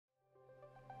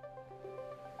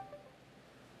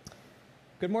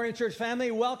Good morning, church family.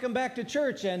 Welcome back to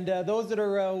church. And those that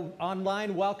are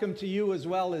online, welcome to you as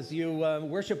well as you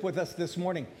worship with us this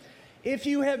morning. If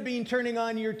you have been turning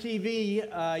on your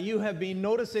TV, you have been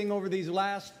noticing over these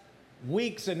last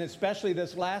weeks, and especially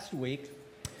this last week,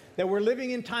 that we're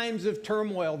living in times of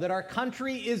turmoil, that our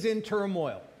country is in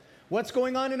turmoil. What's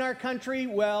going on in our country?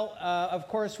 Well, of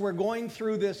course, we're going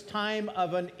through this time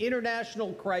of an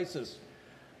international crisis,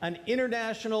 an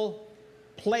international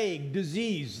plague,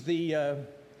 disease, the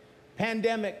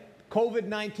pandemic,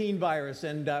 COVID-19 virus.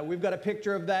 And we've got a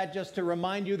picture of that just to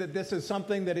remind you that this is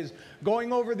something that is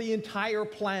going over the entire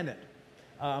planet.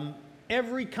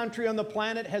 Every country on the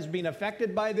planet has been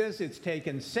affected by this. It's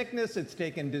taken sickness, it's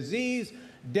taken disease,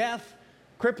 death,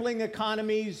 crippling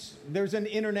economies. There's an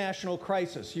international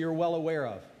crisis you're well aware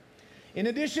of. In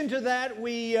addition to that,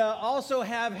 we also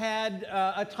have had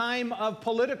a time of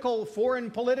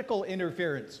foreign political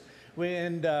interference.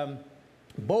 And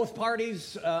both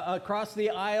parties across the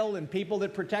aisle and people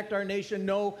that protect our nation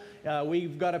know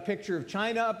we've got a picture of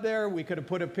China up there. We could have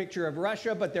put a picture of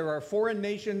Russia, but there are foreign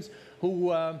nations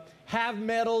who have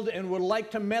meddled and would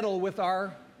like to meddle with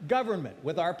our government,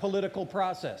 with our political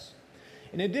process.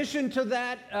 In addition to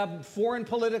that, foreign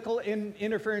political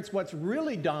interference, what's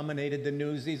really dominated the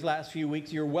news these last few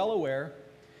weeks, you're well aware,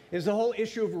 is the whole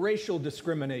issue of racial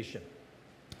discrimination.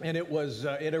 And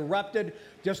it erupted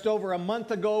just over a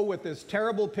month ago with this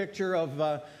terrible picture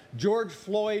of George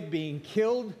Floyd being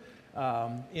killed,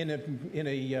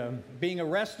 being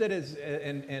arrested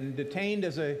and detained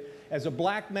as a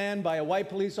black man by a white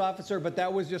police officer. But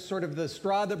that was just sort of the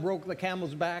straw that broke the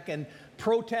camel's back, and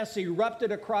protests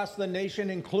erupted across the nation,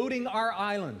 including our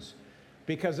islands,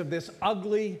 because of this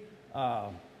ugly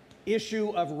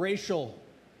issue of racial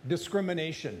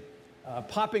discrimination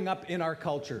popping up in our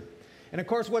culture. And of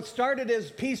course, what started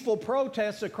as peaceful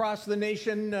protests across the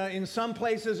nation in some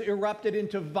places erupted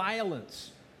into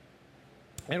violence.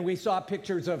 And we saw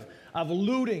pictures of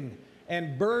looting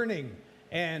and burning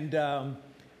and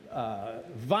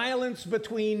violence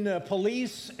between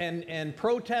police and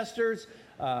protesters.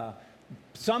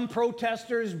 Some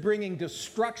protesters bringing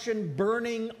destruction,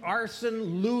 burning,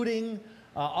 arson, looting.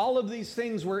 All of these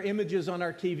things were images on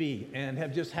our TV and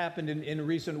have just happened in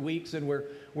recent weeks, and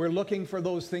we're looking for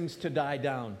those things to die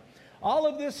down. All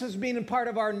of this has been a part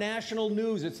of our national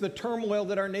news. It's the turmoil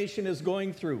that our nation is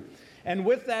going through. And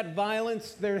with that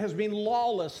violence, there has been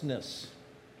lawlessness.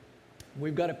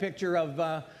 We've got a picture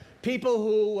of people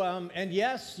who, and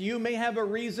yes, you may have a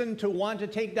reason to want to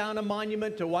take down a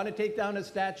monument, to want to take down a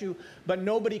statue, but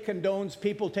nobody condones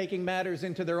people taking matters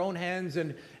into their own hands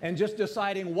and just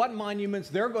deciding what monuments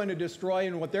they're going to destroy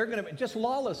and what they're going to, just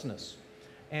lawlessness.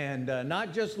 And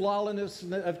not just lawlessness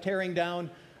of tearing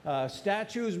down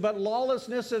statues, but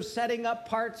lawlessness of setting up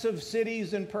parts of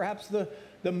cities. And perhaps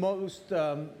the most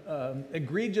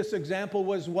egregious example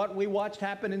was what we watched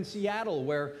happen in Seattle,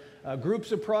 where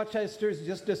groups of protesters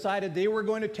just decided they were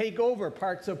going to take over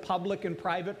parts of public and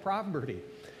private property.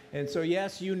 And so,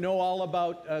 yes, you know all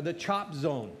about the CHOP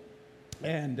zone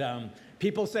and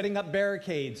people setting up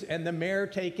barricades, and the mayor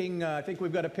taking, I think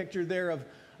we've got a picture there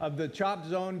of the CHOP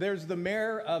zone. There's the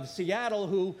mayor of Seattle,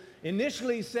 who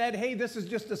initially said, hey, this is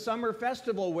just a summer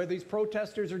festival where these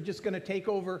protesters are just going to take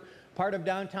over part of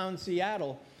downtown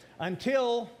Seattle,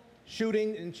 until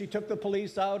shooting, and she took the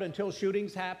police out until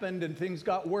shootings happened and things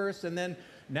got worse. And then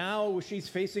now she's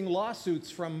facing lawsuits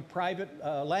from private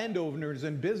landowners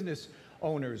and business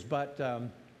owners. But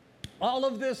all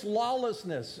of this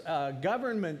lawlessness,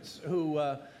 governors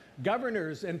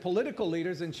and political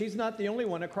leaders, and she's not the only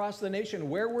one across the nation.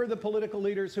 Where were the political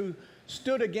leaders who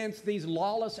stood against these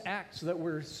lawless acts that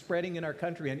were spreading in our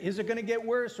country? And is it going to get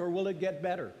worse, or will it get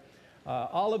better?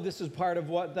 All of this is part of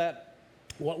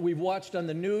what we've watched on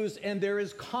the news, and there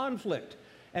is conflict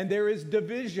and there is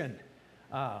division.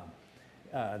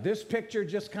 This picture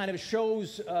just kind of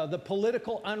shows the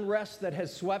political unrest that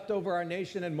has swept over our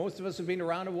nation, and most of us have been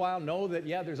around a while know that,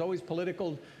 yeah, there's always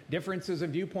political differences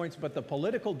and viewpoints, but the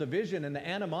political division and the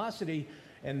animosity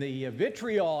and the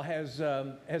vitriol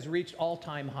has reached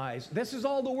all-time highs. This is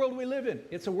all the world we live in.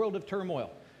 It's a world of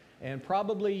turmoil. And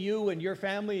probably you and your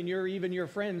family and even your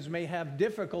friends may have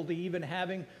difficulty even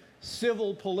having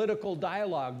civil political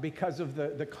dialogue because of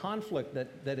the conflict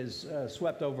that is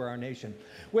swept over our nation.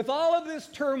 With all of this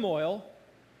turmoil,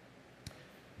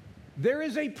 there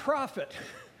is a prophet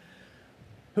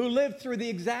who lived through the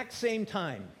exact same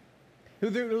time,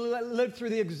 who lived through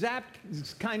the exact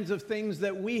kinds of things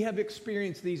that we have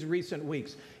experienced these recent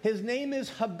weeks. His name is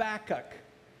Habakkuk.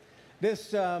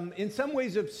 This, in some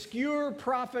ways, obscure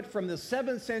prophet from the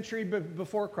 7th century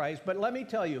before Christ. But let me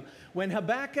tell you, when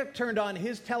Habakkuk turned on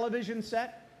his television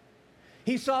set,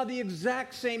 He saw the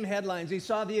exact same headlines. He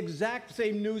saw the exact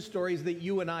same news stories that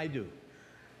you and I do.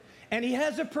 And he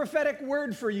has a prophetic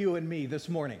word for you and me this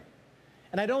morning.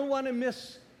 And I don't want to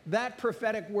miss that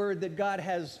prophetic word that God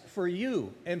has for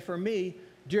you and for me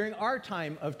during our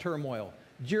time of turmoil,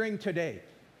 during today.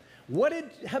 What did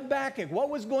Habakkuk, what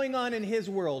was going on in his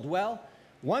world? Well,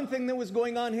 one thing that was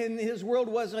going on in his world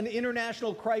was an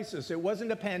international crisis. It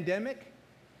wasn't a pandemic,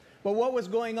 but what was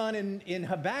going on in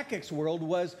Habakkuk's world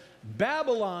was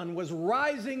Babylon was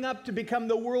rising up to become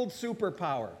the world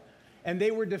superpower. And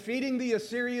they were defeating the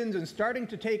Assyrians and starting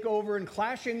to take over and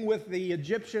clashing with the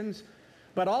Egyptians.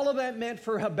 But all of that meant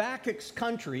for Habakkuk's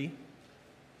country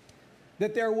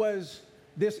that there was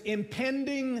this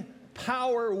impending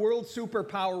power, world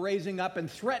superpower raising up and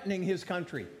threatening his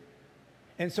country.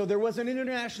 And so there was an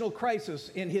international crisis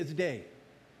in his day.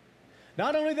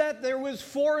 Not only that, there was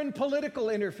foreign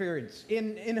political interference.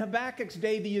 In Habakkuk's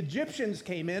day, the Egyptians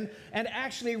came in and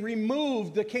actually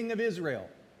removed the king of Israel,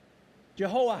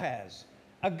 Jehoahaz,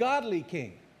 a godly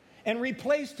king, and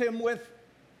replaced him with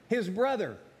his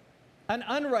brother, an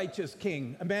unrighteous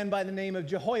king, a man by the name of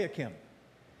Jehoiakim.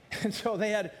 And so they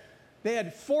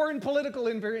had foreign political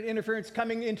interference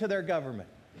coming into their government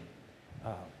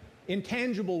in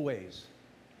tangible ways.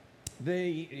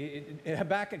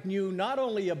 Habakkuk knew not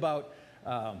only about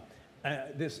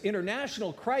this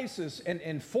international crisis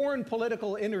and foreign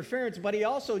political interference, but he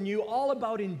also knew all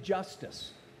about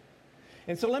injustice.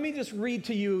 And so let me just read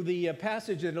to you the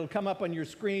passage that will come up on your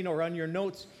screen or on your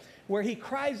notes, where he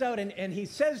cries out and he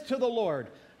says to the Lord,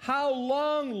 "How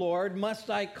long, Lord,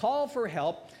 must I call for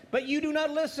help, but you do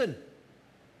not listen,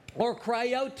 or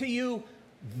cry out to you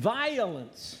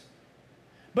violence,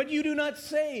 but you do not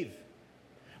save?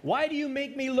 Why do you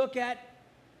make me look at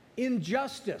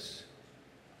injustice?"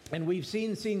 And we've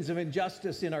seen scenes of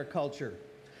injustice in our culture.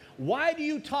 "Why do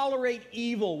you tolerate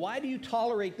evil? Why do you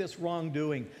tolerate this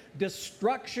wrongdoing?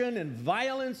 Destruction and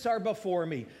violence are before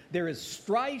me. There is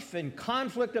strife and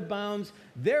conflict abounds.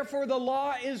 Therefore the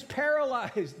law is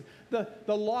paralyzed." The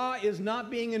law is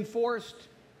not being enforced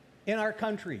in our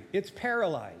country. It's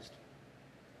paralyzed.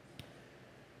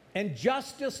 "And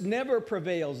justice never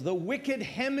prevails. The wicked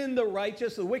hem in the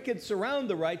righteous, the wicked surround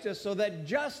the righteous, so that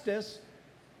justice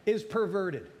is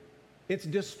perverted. It's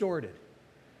distorted."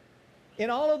 In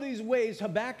all of these ways,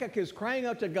 Habakkuk is crying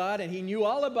out to God, and he knew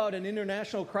all about an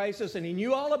international crisis, and he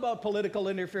knew all about political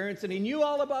interference, and he knew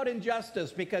all about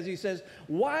injustice, because he says,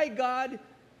 "Why, God,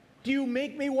 do you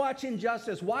make me watch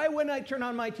injustice? Why, when I turn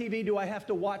on my TV, do I have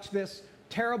to watch this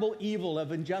terrible evil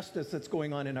of injustice that's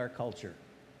going on in our culture?"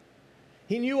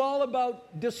 He knew all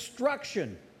about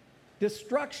destruction.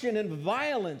 Destruction and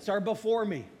violence are before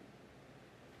me.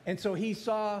 And so he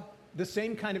saw the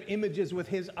same kind of images with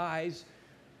his eyes.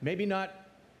 Maybe not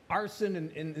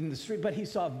arson in the street, but he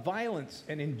saw violence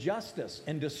and injustice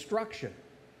and destruction.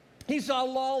 He saw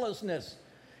lawlessness.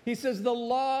 He says the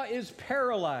law is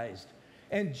paralyzed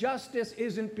and justice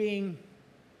isn't being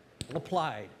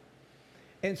applied.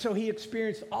 And so he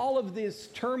experienced all of this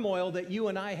turmoil that you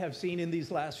and I have seen in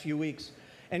these last few weeks.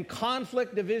 And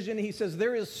conflict, division, he says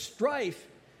there is strife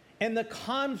and the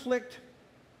conflict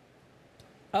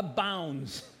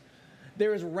abounds.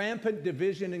 There is rampant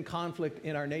division and conflict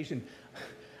in our nation.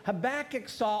 Habakkuk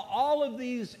saw all of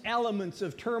these elements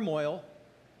of turmoil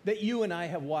that you and I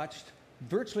have watched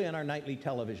virtually on our nightly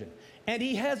television. And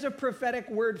he has a prophetic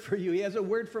word for you. He has a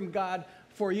word from God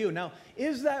for you. Now,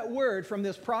 is that word from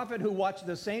this prophet who watched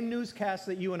the same newscast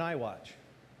that you and I watch?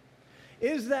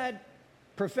 Is that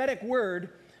prophetic word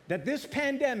that this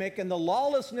pandemic and the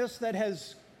lawlessness that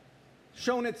has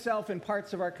shown itself in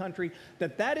parts of our country,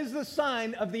 that is the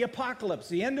sign of the apocalypse,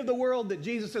 the end of the world, that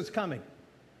Jesus is coming?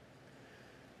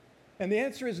 And the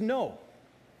answer is no.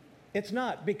 It's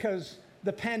not, because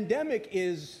the pandemic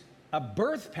is a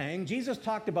birth pang. Jesus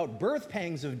talked about birth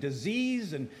pangs of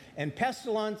disease and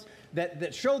pestilence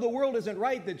that show the world isn't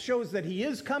right, that shows that he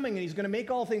is coming and he's going to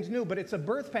make all things new, but it's a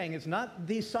birth pang. It's not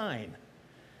the sign.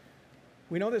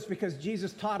 We know this because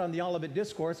Jesus taught on the Olivet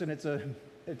Discourse, and it's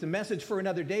a message for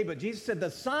another day, but Jesus said the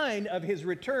sign of his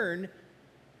return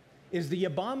is the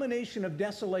abomination of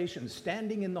desolation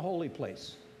standing in the holy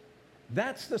place.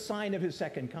 That's the sign of his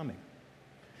second coming.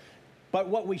 But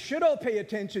what we should all pay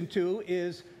attention to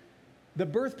is the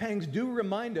birth pangs do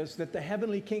remind us that the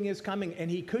heavenly king is coming, and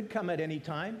he could come at any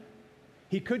time.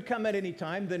 He could come at any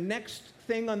time. The next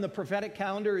thing on the prophetic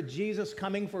calendar, Jesus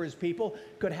coming for his people,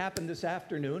 could happen this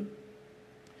afternoon.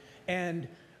 And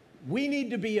we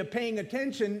need to be paying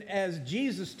attention as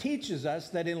Jesus teaches us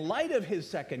that in light of his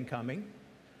second coming,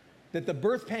 that the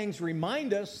birth pangs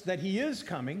remind us that he is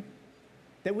coming,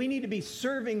 that we need to be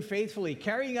serving faithfully,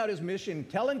 carrying out his mission,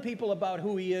 telling people about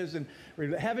who he is, and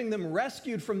having them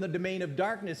rescued from the domain of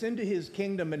darkness into his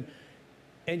kingdom.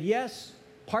 And yes,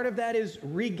 part of that is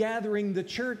regathering the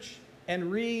church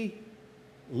and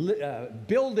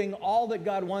building all that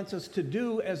God wants us to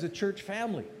do as a church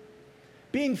family.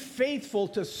 Being faithful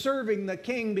to serving the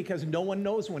King because no one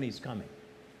knows when he's coming.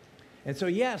 And so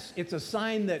yes, it's a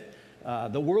sign that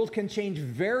the world can change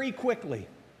very quickly.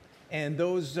 And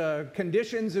those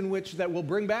conditions in which that will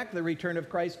bring back the return of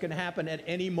Christ can happen at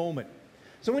any moment.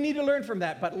 So we need to learn from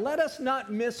that. But let us not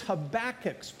miss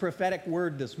Habakkuk's prophetic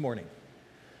word this morning.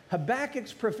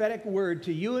 Habakkuk's prophetic word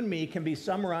to you and me can be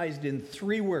summarized in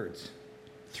 3 words.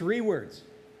 3 words.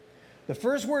 The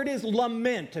first word is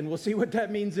lament, and we'll see what that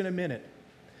means in a minute.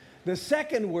 The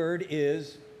second word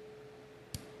is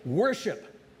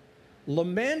worship.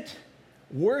 Lament,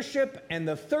 worship, and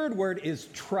the third word is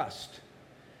trust.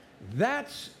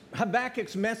 That's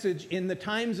Habakkuk's message in the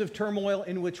times of turmoil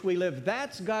in which we live.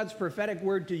 That's God's prophetic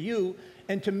word to you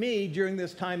and to me during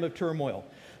this time of turmoil.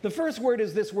 The first word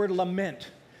is this word lament,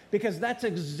 because that's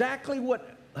exactly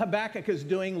what Habakkuk is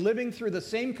doing, living through the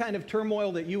same kind of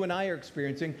turmoil that you and I are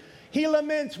experiencing. He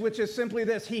laments, which is simply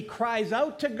this: he cries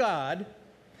out to God.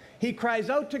 He cries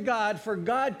out to God for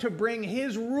God to bring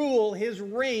his rule, his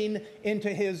reign into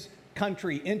his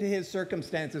country, into his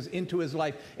circumstances, into his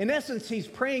life. In essence, he's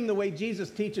praying the way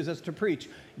Jesus teaches us to preach.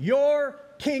 Your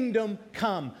kingdom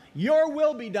come. Your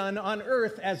will be done on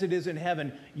earth as it is in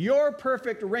heaven. Your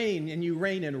perfect reign, and you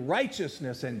reign in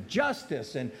righteousness and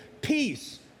justice and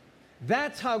peace.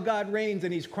 That's how God reigns,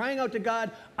 and he's crying out to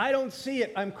God. I don't see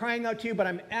it. I'm crying out to you, but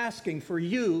I'm asking for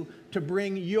you to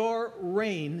bring your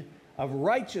reign of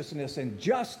righteousness and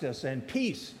justice and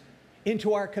peace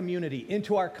into our community,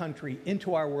 into our country,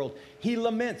 into our world. He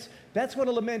laments. That's what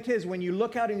a lament is. When you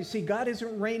look out and you see God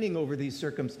isn't reigning over these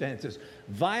circumstances.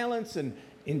 Violence and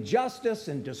injustice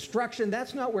and destruction,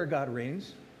 that's not where God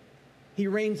reigns. He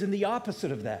reigns in the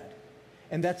opposite of that.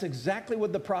 And that's exactly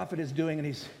what the prophet is doing. And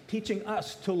he's teaching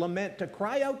us to lament, to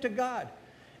cry out to God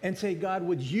and say, God,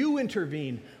 would you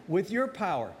intervene with your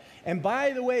power? And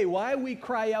by the way, why we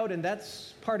cry out, and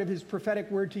that's part of his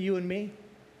prophetic word to you and me,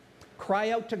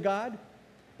 cry out to God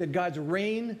that God's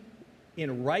reign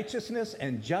in righteousness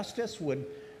and justice would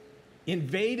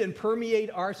invade and permeate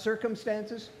our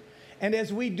circumstances. And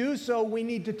as we do so, we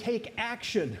need to take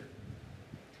action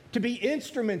to be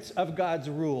instruments of God's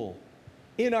rule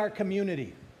in our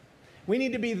community. We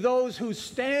need to be those who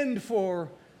stand for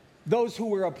those who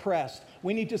were oppressed.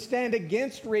 We need to stand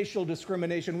against racial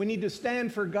discrimination. We need to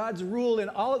stand for God's rule in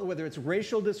all of it, whether it's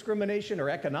racial discrimination or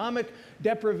economic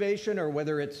deprivation, or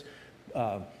whether it's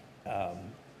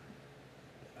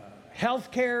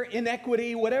healthcare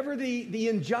inequity, whatever the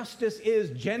injustice is,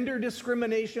 gender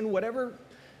discrimination, whatever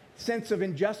sense of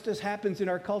injustice happens in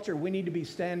our culture, we need to be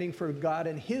standing for God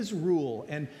and his rule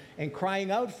and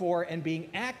crying out for and being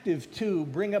active to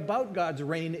bring about God's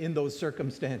reign in those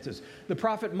circumstances. The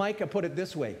prophet Micah put it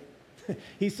this way.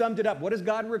 He summed it up. What does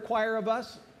God require of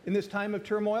us in this time of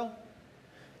turmoil?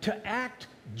 To act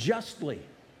justly,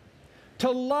 to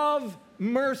love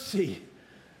mercy,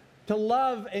 to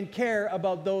love and care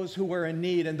about those who are in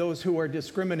need and those who are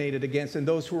discriminated against and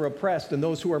those who are oppressed and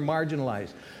those who are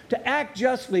marginalized. To act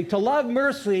justly, to love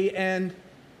mercy, and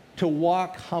to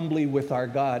walk humbly with our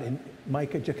God. And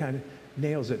Micah just kind of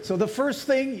nails it. So the first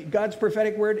thing, God's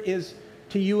prophetic word is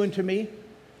to you and to me,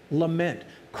 lament.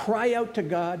 Cry out to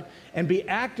God and be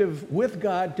active with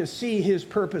God to see his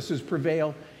purposes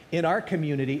prevail in our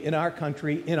community, in our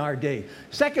country, in our day.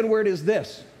 Second word is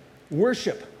this: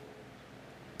 worship.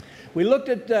 We looked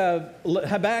at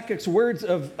Habakkuk's words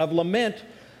of lament.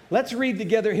 Let's read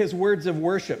together his words of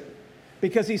worship,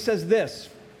 because he says this.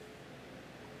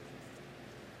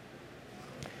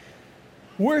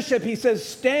 Worship, he says,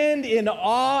 stand in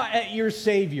awe at your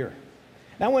Savior.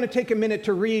 Now, I want to take a minute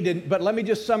to read, but let me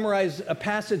just summarize a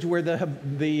passage where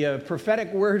the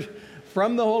prophetic word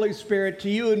from the Holy Spirit to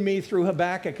you and me through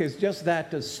Habakkuk is just that: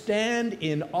 to stand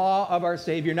in awe of our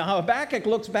Savior. Now, Habakkuk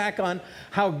looks back on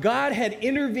how God had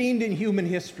intervened in human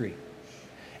history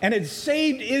and had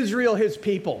saved Israel, his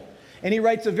people. And he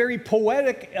writes a very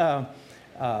poetic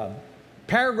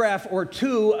paragraph or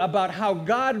two about how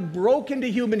God broke into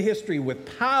human history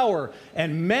with power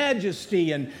and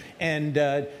majesty and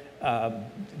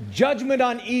judgment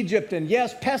on Egypt, and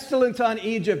yes, pestilence on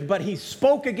Egypt, but he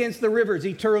spoke against the rivers.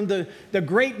 He turned the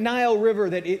great Nile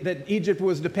River that Egypt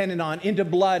was dependent on into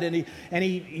blood, and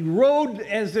he rode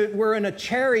as it were in a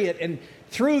chariot and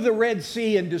through the Red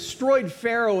Sea and destroyed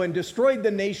Pharaoh and destroyed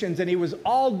the nations, and he was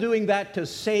all doing that to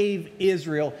save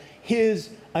Israel, his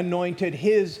anointed,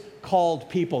 his called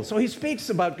people. So he speaks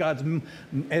about God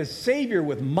as Savior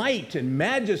with might and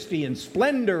majesty and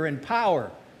splendor and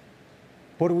power.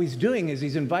 What he's doing is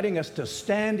he's inviting us to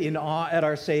stand in awe at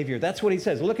our Savior. That's what he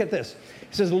says. Look at this.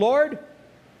 He says, Lord,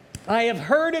 I have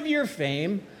heard of your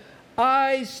fame.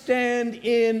 I stand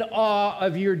in awe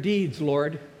of your deeds,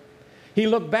 Lord. He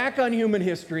looked back on human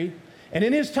history, and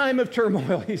in his time of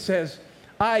turmoil, he says,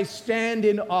 I stand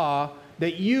in awe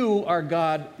that you are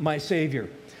God, my Savior.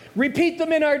 Repeat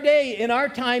them in our day. In our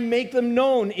time, make them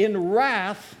known. In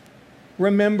wrath,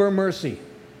 remember mercy.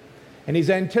 And he's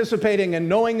anticipating and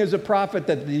knowing as a prophet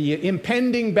that the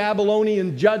impending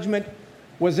Babylonian judgment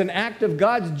was an act of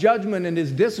God's judgment and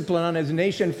his discipline on his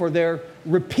nation for their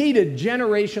repeated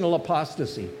generational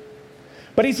apostasy.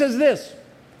 But he says this,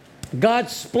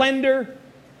 God's splendor,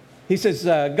 he says,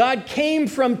 God came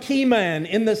from Teman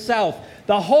in the south,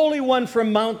 the Holy One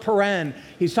from Mount Paran.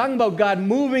 He's talking about God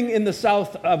moving in the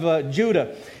south of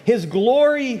Judah. His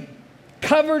glory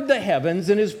covered the heavens,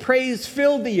 and his praise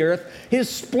filled the earth. His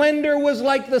splendor was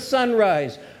like the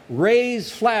sunrise.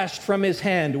 Rays flashed from his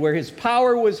hand where his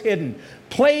power was hidden.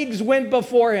 Plagues went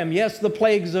before him. Yes, the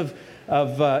plagues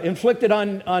inflicted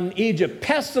on Egypt.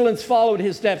 Pestilence followed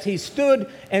his steps. He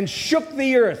stood and shook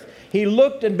the earth. He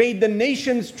looked and made the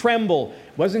nations tremble.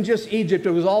 It wasn't just Egypt,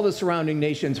 it was all the surrounding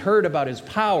nations heard about his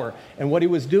power and what he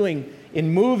was doing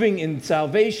in moving in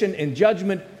salvation and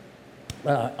judgment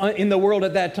in the world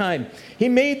at that time. He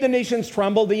made the nations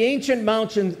tremble, the ancient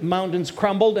mountains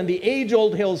crumbled, and the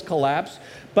age-old hills collapsed,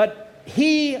 but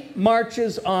he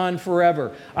marches on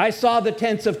forever. I saw the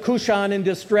tents of Cushan in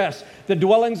distress, the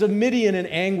dwellings of Midian in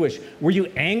anguish. Were you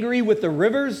angry with the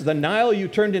rivers, the Nile you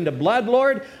turned into blood,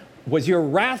 Lord? Was your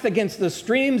wrath against the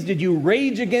streams? Did you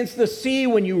rage against the sea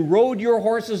when you rode your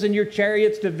horses and your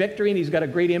chariots to victory? And he's got a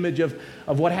great image of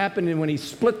what happened when he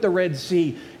split the Red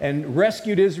Sea and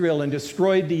rescued Israel and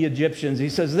destroyed the Egyptians. He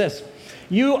says this,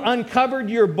 you uncovered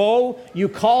your bow, you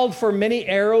called for many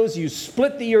arrows, you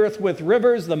split the earth with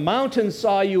rivers, the mountains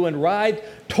saw you and writhed,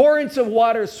 torrents of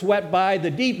water swept by, the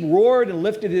deep roared and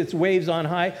lifted its waves on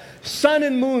high. Sun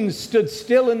and moon stood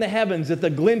still in the heavens at the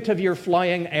glint of your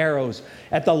flying arrows,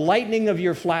 at the lightning of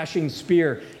your flashing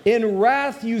spear. In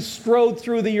wrath you strode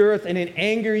through the earth, and in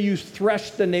anger you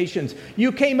threshed the nations.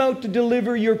 You came out to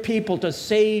deliver your people, to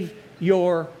save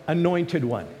your anointed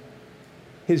one,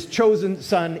 his chosen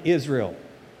son Israel.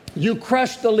 You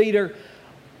crushed the leader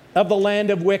of the land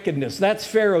of wickedness. That's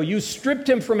Pharaoh. You stripped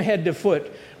him from head to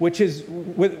foot, which is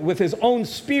with his own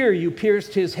spear you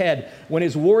pierced his head. When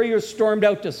his warriors stormed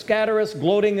out to scatter us,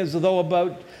 gloating as though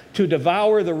about to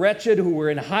devour the wretched who were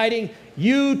in hiding,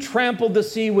 you trampled the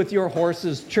sea with your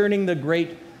horses, churning the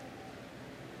great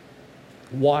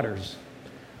waters.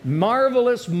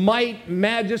 Marvelous might,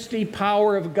 majesty,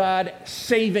 power of God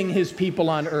saving his people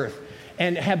on earth.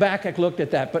 And Habakkuk looked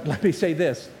at that. But let me say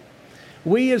this.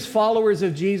 We as followers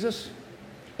of Jesus,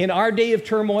 in our day of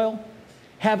turmoil,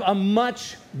 have a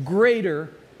much greater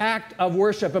act of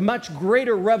worship, a much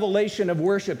greater revelation of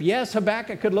worship. Yes,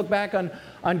 Habakkuk could look back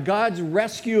on God's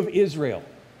rescue of Israel.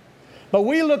 But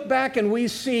we look back and we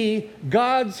see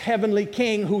God's heavenly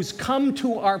King who's come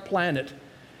to our planet,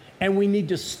 and we need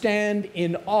to stand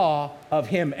in awe of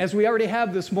him, as we already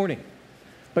have this morning.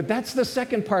 But that's the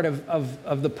second part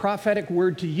of the prophetic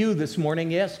word to you this morning.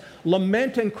 Yes,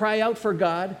 lament and cry out for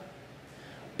God,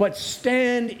 but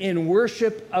stand in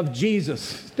worship of Jesus.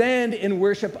 Stand in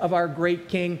worship of our great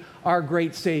King, our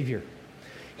great Savior.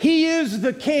 He is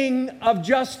the King of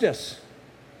justice.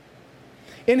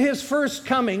 In his first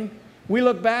coming, we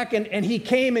look back and he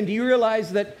came, and do you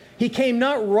realize that he came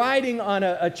not riding on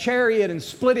a chariot and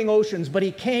splitting oceans, but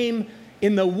he came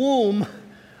in the womb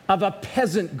of a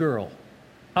peasant girl,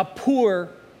 a poor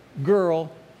girl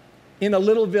in a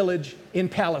little village in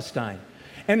Palestine.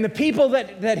 And the people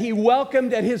that he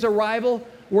welcomed at his arrival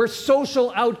were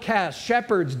social outcasts,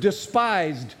 shepherds,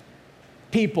 despised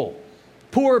people,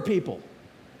 poor people.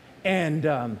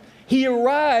 And he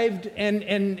arrived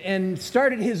and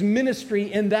started his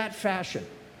ministry in that fashion.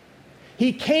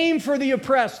 He came for the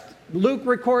oppressed. Luke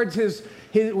records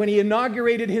when he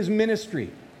inaugurated his ministry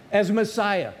as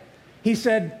Messiah. He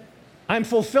said, I'm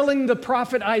fulfilling the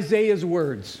prophet Isaiah's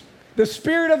words. The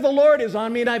Spirit of the Lord is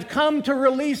on me, and I've come to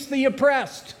release the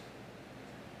oppressed.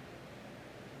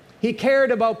 He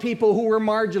cared about people who were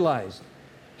marginalized.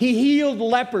 He healed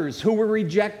lepers who were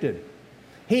rejected.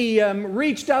 He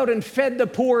reached out and fed the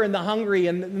poor and the hungry,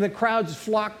 and the crowds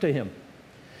flocked to him.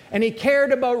 And he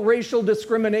cared about racial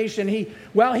discrimination. He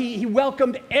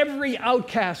welcomed every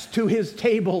outcast to his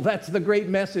table. That's the great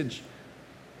message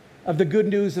of the good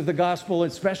news of the gospel,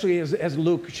 especially as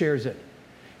Luke shares it.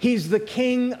 He's the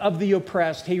king of the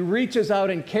oppressed. He reaches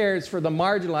out and cares for the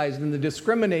marginalized and the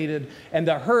discriminated and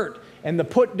the hurt and the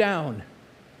put down.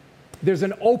 There's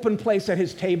an open place at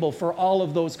his table for all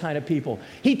of those kind of people.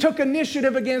 He took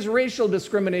initiative against racial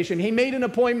discrimination. He made an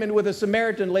appointment with a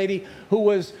Samaritan lady who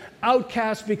was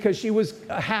outcast because she was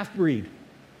a half-breed.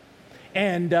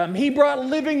 And he brought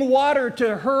living water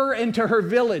to her and to her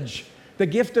village, the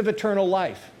gift of eternal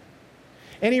life.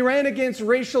 And he ran against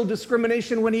racial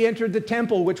discrimination when he entered the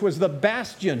temple, which was the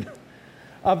bastion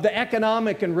of the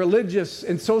economic and religious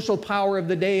and social power of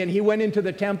the day. And he went into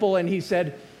the temple and he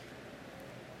said,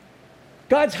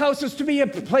 God's house is to be a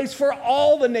place for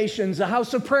all the nations, a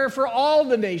house of prayer for all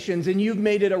the nations, and you've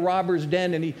made it a robber's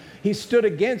den. And he stood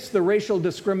against the racial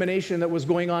discrimination that was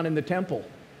going on in the temple.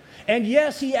 And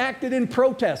yes, he acted in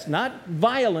protest, not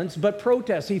violence, but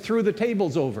protest. He threw the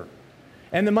tables over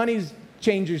and the money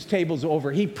changers' tables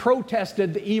over. He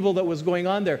protested the evil that was going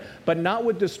on there, but not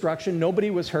with destruction.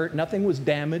 Nobody was hurt. Nothing was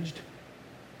damaged.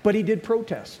 But he did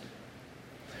protest.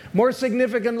 More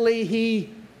significantly,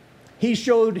 he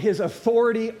showed his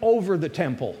authority over the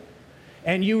temple.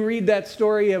 And you read that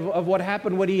story of what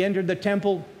happened when he entered the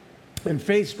temple and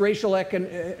faced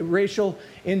racial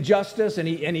injustice, and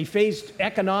he faced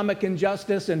economic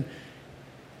injustice and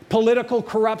political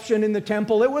corruption in the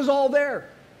temple. It was all there.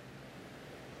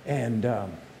 And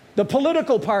the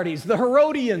political parties, the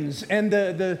Herodians and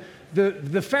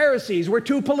the Pharisees were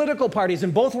two political parties,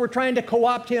 and both were trying to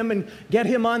co-opt him and get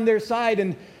him on their side.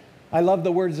 And I love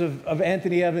the words of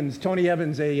Anthony Evans, Tony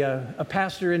Evans, a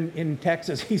pastor in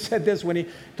Texas. He said this when he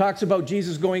talks about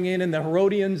Jesus going in and the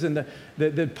Herodians and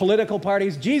the political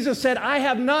parties. Jesus said, I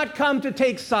have not come to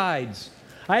take sides.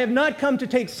 I have not come to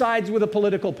take sides with a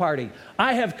political party.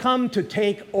 I have come to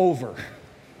take over.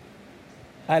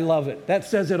 I love it. That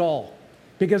says it all.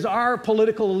 Because our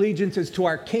political allegiance is to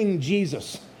our King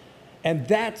Jesus. And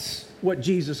that's what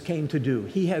Jesus came to do.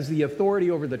 He has the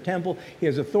authority over the temple. He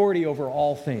has authority over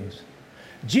all things.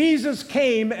 Jesus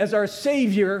came as our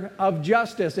Savior of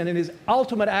justice. And in his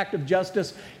ultimate act of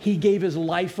justice, he gave his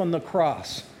life on the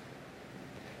cross.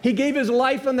 He gave his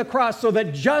life on the cross so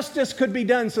that justice could be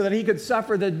done, so that he could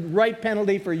suffer the right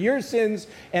penalty for your sins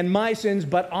and my sins,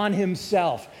 but on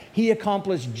himself. He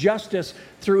accomplished justice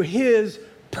through his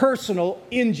personal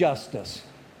injustice.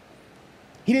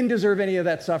 He didn't deserve any of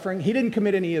that suffering. He didn't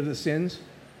commit any of the sins.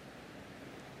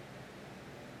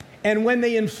 And when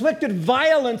they inflicted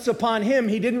violence upon him,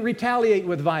 he didn't retaliate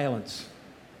with violence.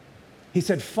 He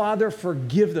said, Father,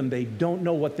 forgive them. They don't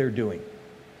know what they're doing.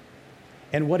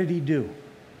 And what did he do?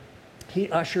 He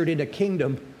ushered in a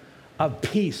kingdom of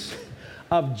peace,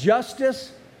 of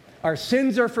justice. Our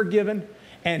sins are forgiven.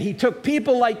 And he took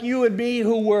people like you and me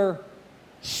who were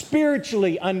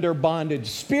spiritually under bondage,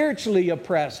 spiritually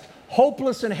oppressed,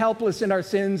 hopeless and helpless in our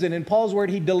sins. And in Paul's word,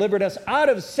 he delivered us out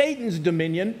of Satan's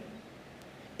dominion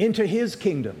into his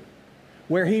kingdom,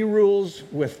 where he rules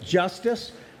with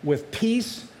justice, with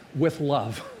peace, with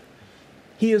love.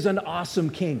 He is an awesome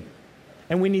king.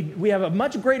 And we have a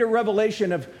much greater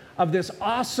revelation of this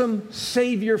awesome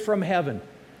Savior from heaven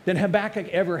than Habakkuk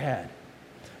ever had.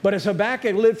 But as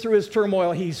Habakkuk lived through his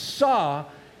turmoil, he saw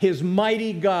his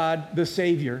mighty God, the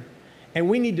Savior. And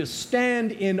we need to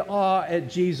stand in awe at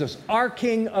Jesus, our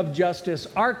King of justice,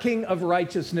 our King of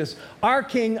righteousness, our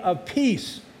King of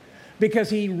peace, because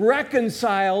he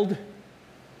reconciled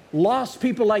lost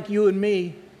people like you and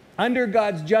me under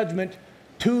God's judgment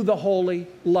to the holy,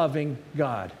 loving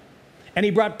God. And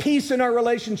he brought peace in our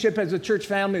relationship as a church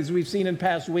family, as we've seen in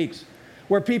past weeks,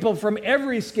 where people from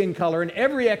every skin color and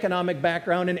every economic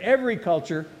background and every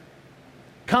culture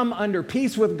come under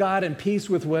peace with God and peace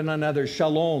with one another,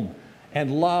 shalom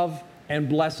and love and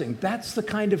blessing. That's the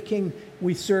kind of king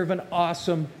we serve, an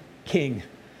awesome king.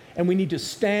 And we need to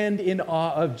stand in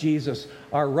awe of Jesus,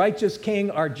 our righteous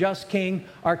king, our just king,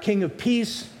 our king of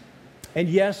peace, and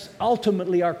yes,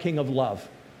 ultimately our king of love.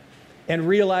 And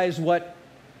realize what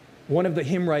one of the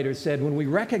hymn writers said, when we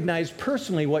recognize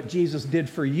personally what Jesus did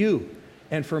for you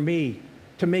and for me,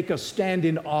 to make us stand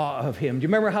in awe of him. Do you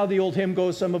remember how the old hymn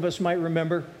goes? Some of us might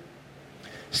remember.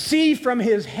 See from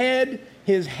his head,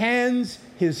 his hands,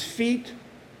 his feet,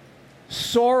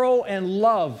 sorrow and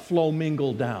love flow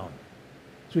mingled down.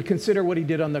 As we consider what he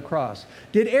did on the cross.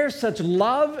 Did ere such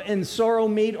love and sorrow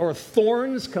meet, or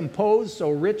thorns compose so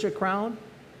rich a crown?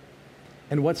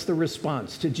 And what's the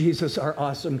response to Jesus, our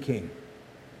awesome king?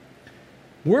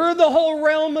 Were the whole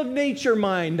realm of nature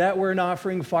mine, that were an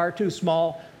offering far too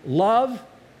small. Love,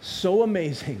 so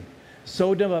amazing,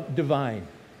 so divine,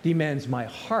 demands my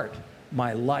heart,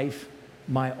 my life,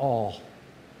 my all.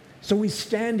 So we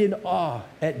stand in awe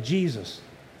at Jesus,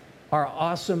 our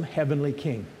awesome heavenly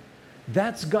King.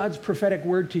 That's God's prophetic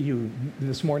word to you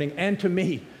this morning and to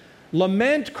me.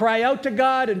 Lament, cry out to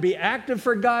God, and be active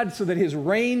for God so that his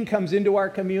reign comes into our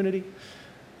community.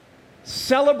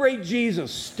 Celebrate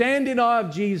Jesus. Stand in awe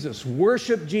of Jesus.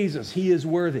 Worship Jesus. He is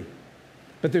worthy.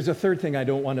 But there's a third thing I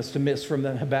don't want us to miss from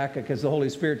the Habakkuk, as the Holy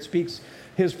Spirit speaks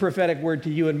his prophetic word to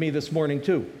you and me this morning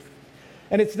too.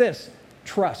 And it's this: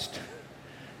 trust.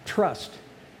 Trust.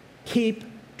 Keep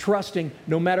trusting.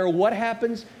 No matter what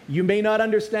happens, you may not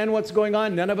understand what's going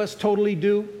on. None of us totally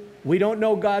do. We don't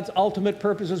know God's ultimate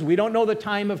purposes. We don't know the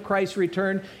time of Christ's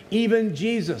return. Even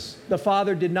Jesus, the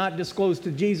Father, did not disclose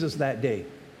to Jesus that day.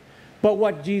 But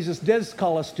what Jesus does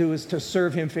call us to is to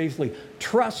serve him faithfully.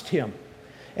 Trust him.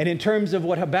 And in terms of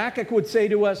what Habakkuk would say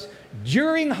to us,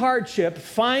 during hardship,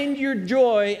 find your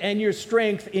joy and your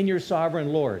strength in your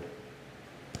sovereign Lord.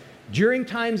 During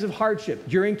times of hardship,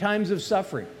 during times of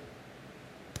suffering,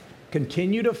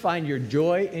 continue to find your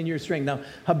joy and your strength. Now,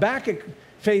 Habakkuk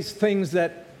faced things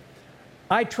that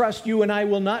I trust you and I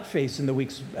will not face in the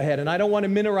weeks ahead. And I don't want to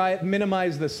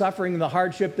minimize the suffering and the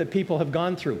hardship that people have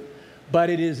gone through. But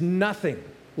it is nothing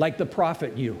like the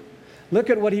prophet you. Look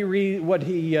at what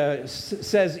he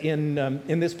says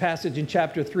in this passage in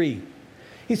chapter 3.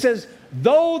 He says,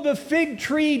 though the fig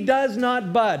tree does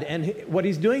not bud. And what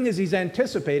he's doing is he's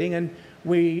anticipating. And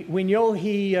we know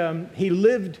he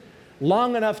lived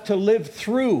long enough to live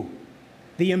through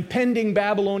the impending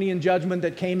Babylonian judgment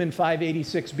that came in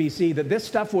 586 BC, that this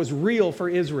stuff was real for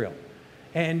Israel.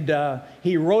 And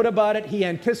he wrote about it. He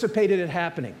anticipated it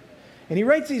happening. And he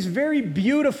writes these very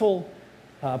beautiful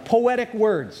poetic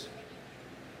words.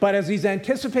 But as he's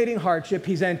anticipating hardship,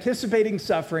 he's anticipating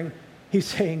suffering, he's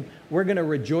saying, we're going to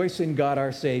rejoice in God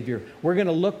our Savior. We're going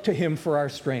to look to him for our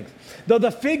strength. Though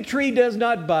the fig tree does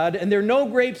not bud, and there are no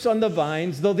grapes on the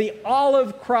vines, though the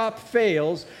olive crop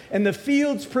fails, and the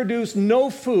fields produce no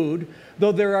food,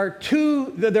 though there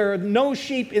are no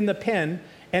sheep in the pen,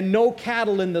 and no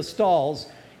cattle in the stalls,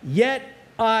 yet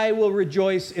I will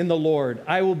rejoice in the Lord.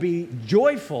 I will be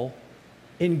joyful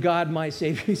in God my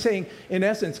Savior. He's saying, in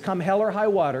essence, come hell or high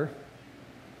water,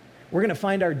 we're going to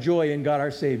find our joy in God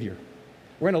our Savior.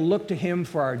 We're going to look to him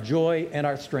for our joy and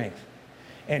our strength.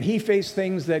 And he faced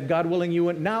things that, God willing, you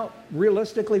wouldn't. Now,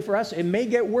 realistically for us, it may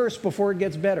get worse before it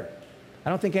gets better. I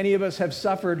don't think any of us have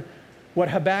suffered what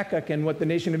Habakkuk and what the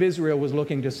nation of Israel was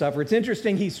looking to suffer. It's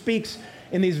interesting, he speaks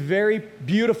in these very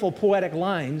beautiful poetic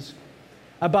lines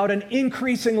about an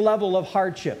increasing level of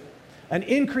hardship, an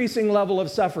increasing level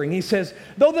of suffering. He says,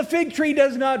 though the fig tree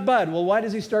does not bud. Well, why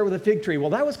does he start with a fig tree?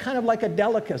 Well, that was kind of like a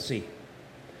delicacy.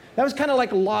 That was kind of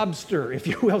like lobster, if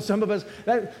you will. Some of us,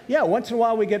 once in a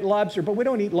while we get lobster, but we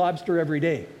don't eat lobster every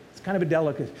day. It's kind of a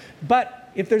delicacy.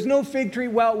 But if there's no fig tree,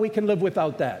 well, we can live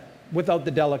without that, without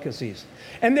the delicacies.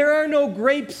 And there are no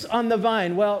grapes on the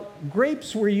vine. Well,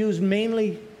 grapes were used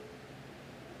mainly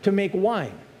to make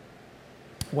wine.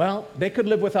 Well, they could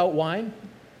live without wine.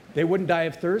 They wouldn't die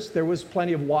of thirst. There was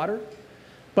plenty of water.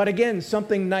 But again,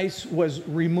 something nice was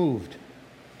removed.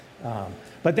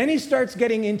 But then he starts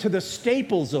getting into the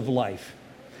staples of life.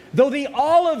 Though the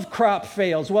olive crop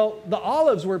fails, well, the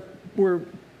olives were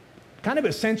kind of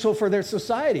essential for their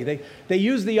society. They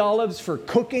used the olives for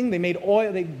cooking. They made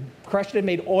oil. They crushed it,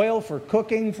 made oil for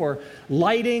cooking, for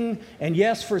lighting, and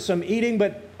yes, for some eating.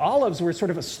 But olives were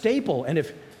sort of a staple. And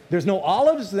if there's no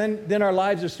olives, then our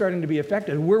lives are starting to be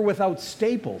affected. We're without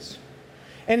staples.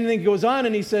 And then he goes on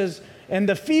and he says, and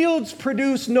the fields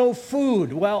produce no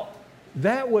food. Well,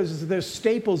 that was the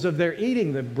staples of their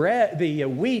eating, the bread, the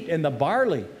wheat and the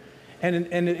barley. And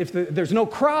if there's no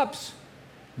crops,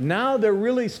 now they're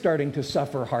really starting to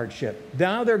suffer hardship.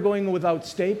 Now they're going without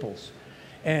staples.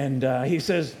 And he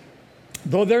says,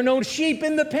 though there are no sheep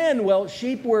in the pen. Well,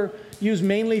 sheep were used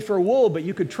mainly for wool, but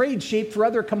you could trade sheep for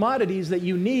other commodities that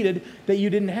you needed that you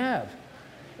didn't have.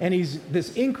 And he's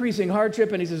this increasing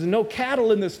hardship, and he says, no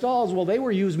cattle in the stalls. Well, they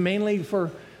were used mainly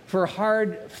for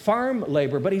hard farm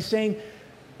labor. But he's saying,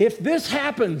 if this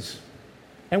happens,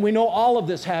 and we know all of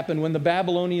this happened when the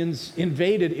Babylonians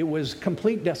invaded, it was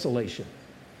complete desolation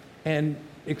and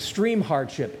extreme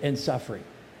hardship and suffering.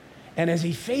 And as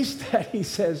he faced that, he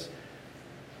says,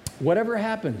 whatever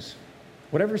happens,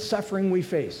 whatever suffering we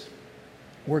face,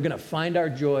 we're going to find our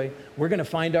joy, we're going to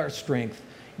find our strength.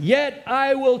 Yet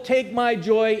I will take my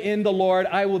joy in the Lord.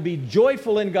 I will be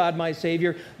joyful in God, my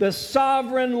Savior. The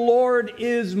sovereign Lord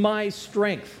is my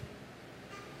strength.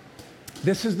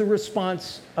 This is the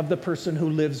response of the person who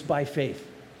lives by faith.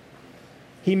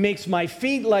 He makes my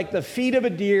feet like the feet of a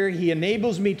deer. He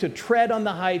enables me to tread on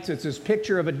the heights. It's this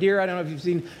picture of a deer. I don't know if you've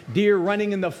seen deer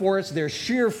running in the forest. They're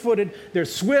sheer-footed, they're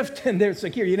swift, and they're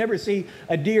secure. You never see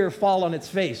a deer fall on its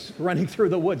face running through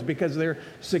the woods because they're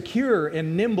secure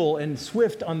and nimble and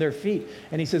swift on their feet.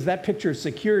 And he says that picture of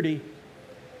security,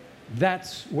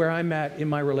 that's where I'm at in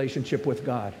my relationship with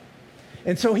God.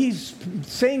 And so he's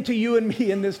saying to you and me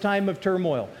in this time of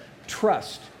turmoil,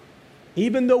 trust.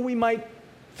 Even though we might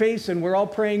face, and we're all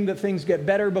praying that things get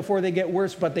better before they get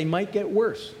worse, but they might get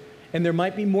worse. And there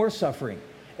might be more suffering.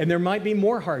 And there might be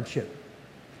more hardship.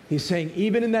 He's saying,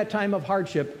 even in that time of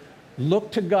hardship,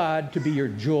 look to God to be your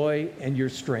joy and your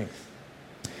strength.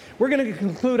 We're going to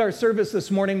conclude our service this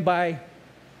morning by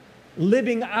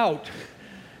living out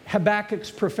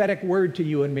Habakkuk's prophetic word to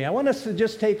you and me. I want us to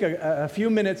just take a few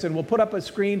minutes, and we'll put up a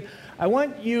screen. I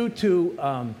want you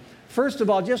to, first of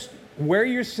all, just where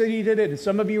you're seated, and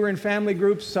some of you are in family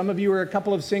groups, some of you are a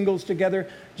couple of singles together,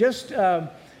 just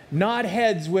nod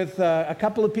heads with a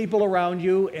couple of people around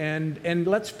you, and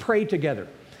let's pray together.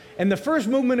 And the first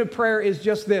movement of prayer is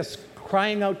just this,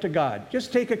 crying out to God.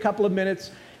 Just take a couple of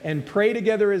minutes and pray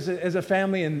together as a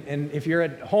family. And if you're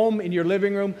at home in your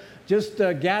living room, just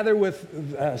gather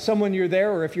with someone you're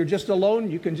there, or if you're just alone,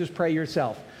 you can just pray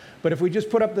yourself. But if we just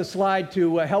put up the slide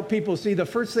to help people see, the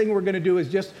first thing we're going to do is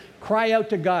just cry out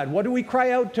to God. What do we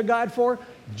cry out to God for?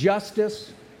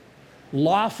 Justice,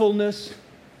 lawfulness,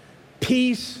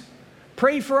 peace.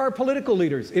 Pray for our political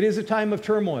leaders. It is a time of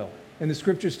turmoil, and the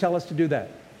scriptures tell us to do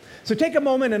that. So take a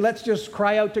moment and let's just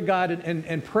cry out to God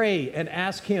and pray and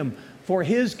ask Him for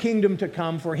His kingdom to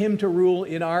come, for Him to rule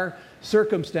in our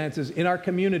circumstances, in our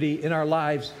community, in our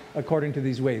lives, according to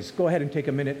these ways. Go ahead and take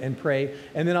a minute and pray,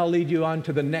 and then I'll lead you on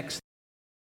to the next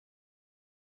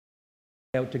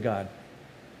out to God.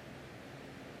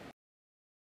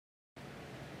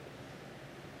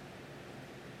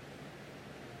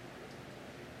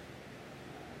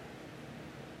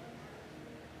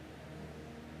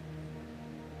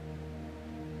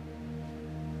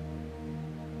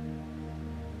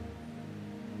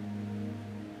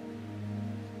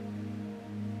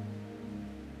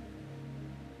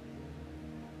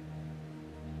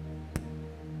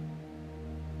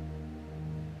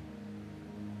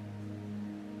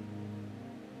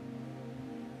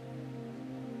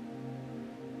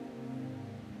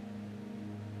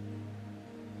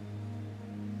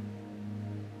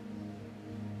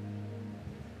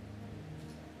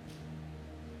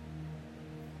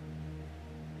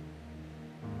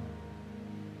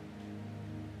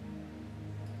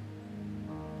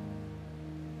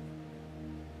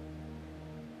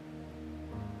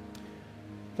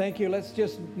 Thank you. Let's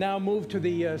just now move to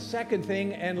the second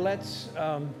thing, and let's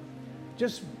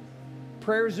just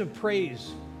prayers of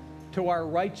praise to our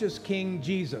righteous King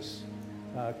Jesus.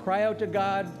 Cry out to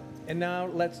God, and now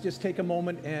let's just take a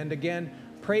moment and again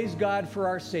praise God for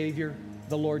our Savior,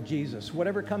 the Lord Jesus.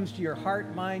 Whatever comes to your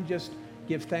heart, mind, just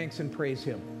give thanks and praise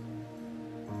Him.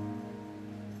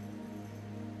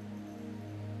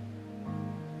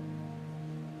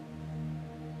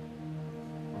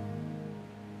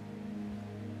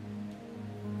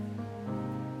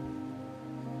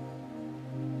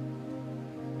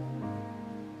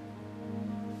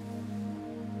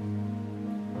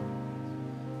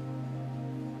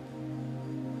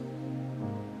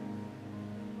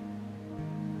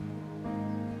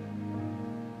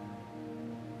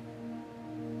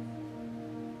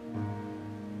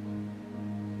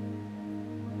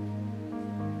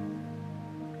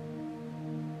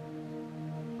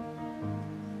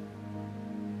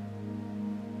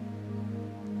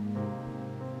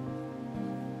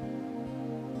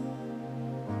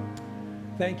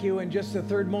 Thank you. And just the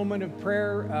third moment of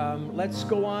prayer, let's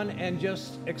go on and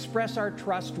just express our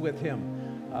trust with Him.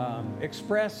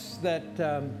 Express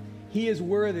that He is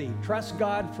worthy. Trust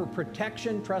God for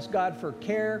protection. Trust God for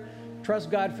care. Trust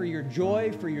God for your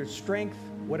joy, for your strength,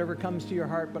 whatever comes to your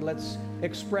heart. But let's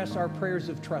express our prayers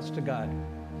of trust to God.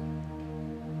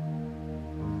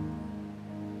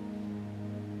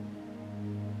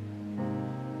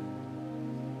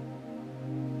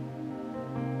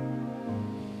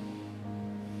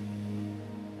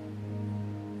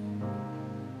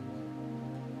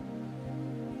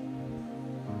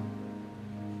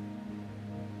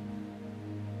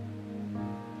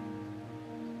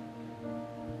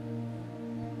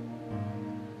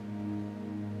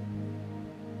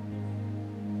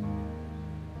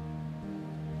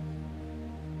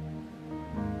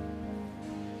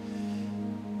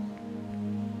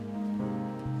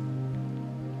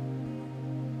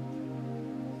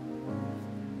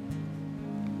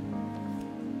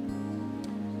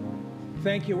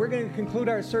 Thank you. We're going to conclude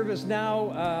our service now,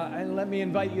 and let me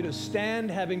invite you to stand,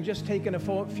 having just taken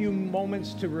a few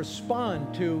moments to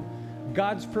respond to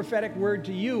God's prophetic word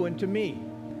to you and to me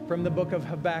from the book of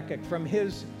Habakkuk, from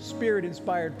his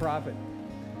Spirit-inspired prophet.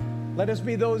 Let us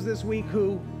be those this week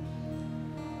who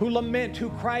lament, who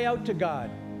cry out to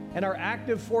God, and are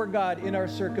active for God in our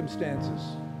circumstances.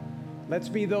 Let's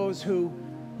be those who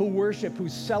worship, who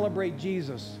celebrate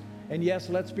Jesus. And yes,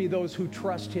 let's be those who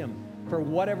trust him for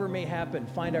whatever may happen,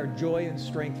 find our joy and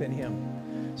strength in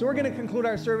him. So we're going to conclude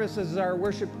our service as our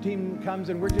worship team comes,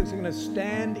 and we're just going to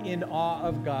stand in awe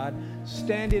of God,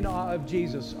 stand in awe of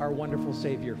Jesus, our wonderful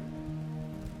Savior.